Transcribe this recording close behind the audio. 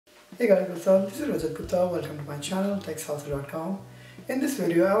Hey guys, what's up? This is Rajat Gupta. Welcome to my channel techsouth.com. In this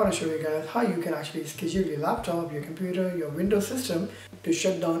video, I want to show you guys how you can actually schedule your laptop, your computer, your Windows system to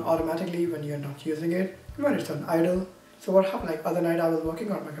shut down automatically when you're not using it, when it's on idle. So what happened, like other night I was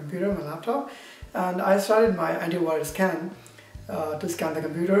working on my computer, my laptop, and I started my antivirus scan to scan the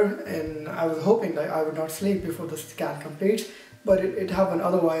computer, and I was hoping that I would not sleep before the scan completes, but it happened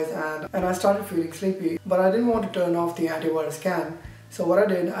otherwise, and I started feeling sleepy, but I didn't want to turn off the antivirus scan. So what I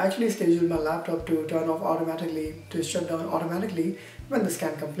did, I actually scheduled my laptop to turn off automatically, to shut down automatically when the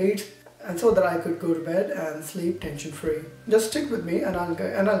scan completes, and so that I could go to bed and sleep tension free. Just stick with me and I'll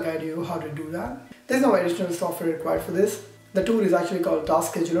guide you how to do that. There's no additional software required for this. The tool is actually called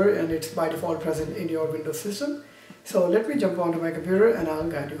Task Scheduler and it's by default present in your Windows system. So let me jump onto my computer and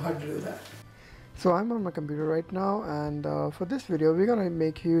I'll guide you how to do that. So I'm on my computer right now, and for this video we're going to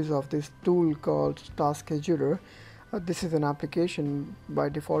make use of this tool called Task Scheduler. This is an application by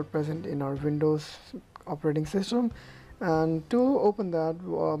default present in our Windows operating system, and to open that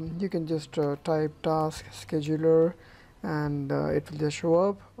you can just type Task Scheduler and it will just show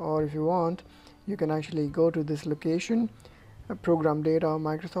up, or if you want you can actually go to this location, Program Data,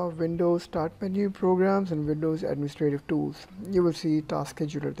 Microsoft Windows, Start Menu, Programs and Windows Administrative Tools. You will see Task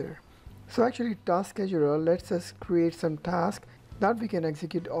Scheduler there. So actually Task Scheduler lets us create some task that we can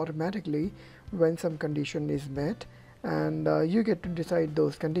execute automatically when some condition is met, and you get to decide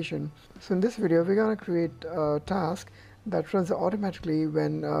those conditions. So in this video we're going to create a task that runs automatically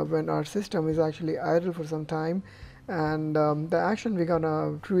when our system is actually idle for some time, and the action we're going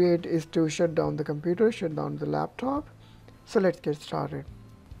to create is to shut down the computer, shut down the laptop. So let's get started.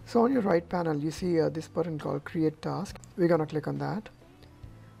 So on your right panel you see this button called Create Task. We're going to click on that.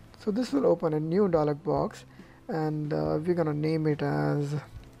 So this will open a new dialog box, and we're going to name it as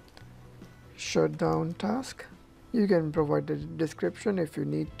Shutdown Task. You can provide the description if you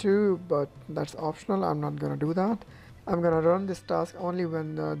need to, but that's optional. I'm not going to do that. I'm going to run this task only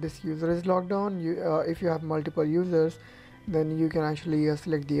when this user is logged on. If you have multiple users, then you can actually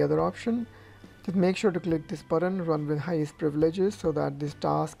select the other option. Just make sure to click this button, Run with Highest Privileges, so that this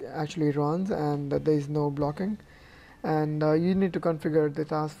task actually runs and there is no blocking. And you need to configure the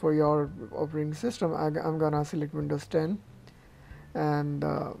task for your operating system. I'm going to select Windows 10. And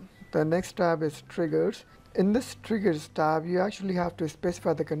the next tab is Triggers. In this Triggers tab, you actually have to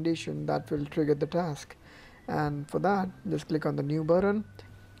specify the condition that will trigger the task. And for that, just click on the New button.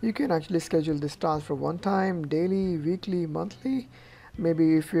 You can actually schedule this task for one time, daily, weekly, monthly.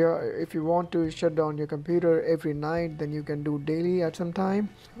 Maybe if you want to shut down your computer every night, then you can do daily at some time.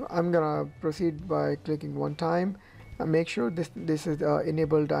 I'm gonna proceed by clicking one time. And make sure this is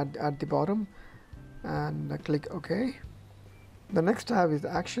enabled at the bottom, and click OK. The next tab is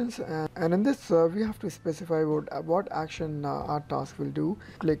Actions, and in this we have to specify what action our task will do.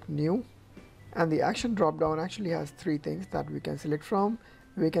 Click New, and the action drop down actually has three things that we can select from.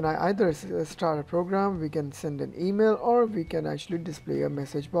 We can either start a program, we can send an email, or we can actually display a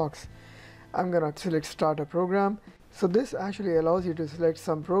message box. I'm gonna select Start a Program. So this actually allows you to select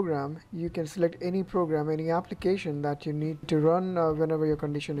some program. You can select any program, any application that you need to run whenever your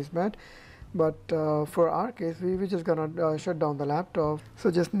condition is met. But for our case, we're just gonna shut down the laptop.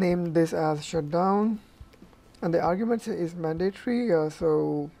 So just name this as shutdown, and the argument is mandatory.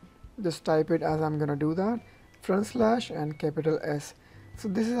 So just type it as I'm gonna do that, / and capital S. So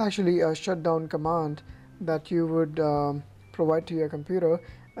this is actually a shutdown command that you would provide to your computer,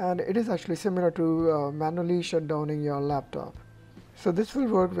 and it is actually similar to manually shut downing your laptop. So this will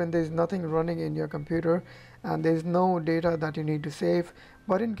work when there is nothing running in your computer and there is no data that you need to save.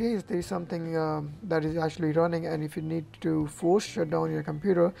 But in case there is something that is actually running, and if you need to force shut down your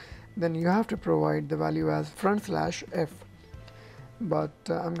computer, then you have to provide the value as /F. But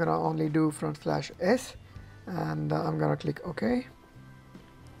I'm gonna only do /S, and I'm gonna click OK.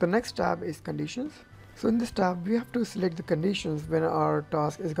 The next tab is Conditions. So in this tab we have to select the conditions when our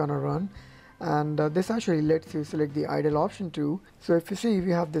task is gonna run, and this actually lets you select the idle option too. So if you see,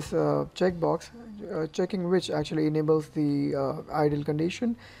 we have this checkbox checking which actually enables the idle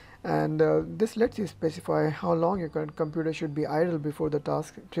condition, and this lets you specify how long your computer should be idle before the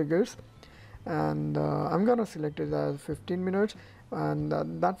task triggers. And I'm gonna select it as 15 minutes, and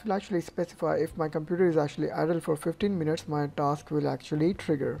that will actually specify if my computer is actually idle for 15 minutes, my task will actually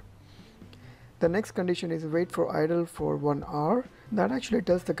trigger. The next condition is wait for idle for 1 hour. That actually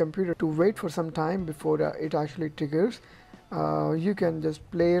tells the computer to wait for some time before it actually triggers. You can just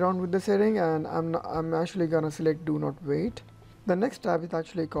play around with the setting, and I'm actually gonna select do not wait. The next tab is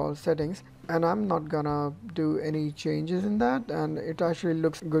actually called Settings, and I'm not gonna do any changes in that, and it actually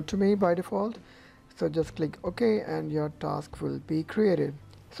looks good to me by default. So just click OK and your task will be created.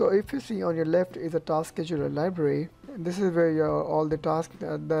 So if you see on your left is a task scheduler library. This is where all the tasks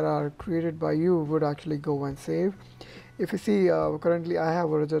that are created by you would actually go and save. If you see, currently I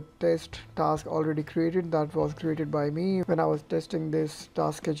have a test task already created that was created by me when I was testing this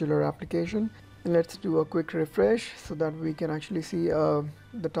task scheduler application. And let's do a quick refresh so that we can actually see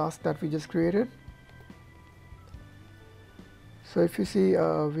the task that we just created. So if you see,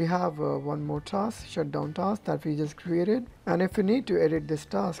 we have one more task, shutdown task, that we just created. And if you need to edit this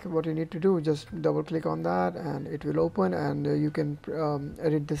task, what you need to do, just double click on that and it will open, and you can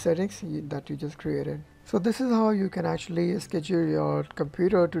edit the settings that you just created. So this is how you can actually schedule your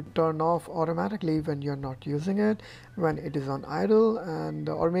computer to turn off automatically when you're not using it, when it is on idle, and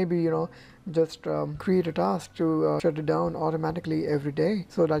or maybe just create a task to shut it down automatically every day,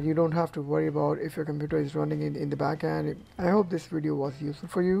 so that you don't have to worry about if your computer is running in the back end. I hope this video was useful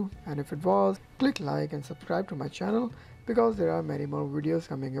for you, and if it was, click like and subscribe to my channel because there are many more videos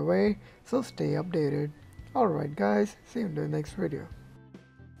coming your way, so stay updated. Alright guys, see you in the next video.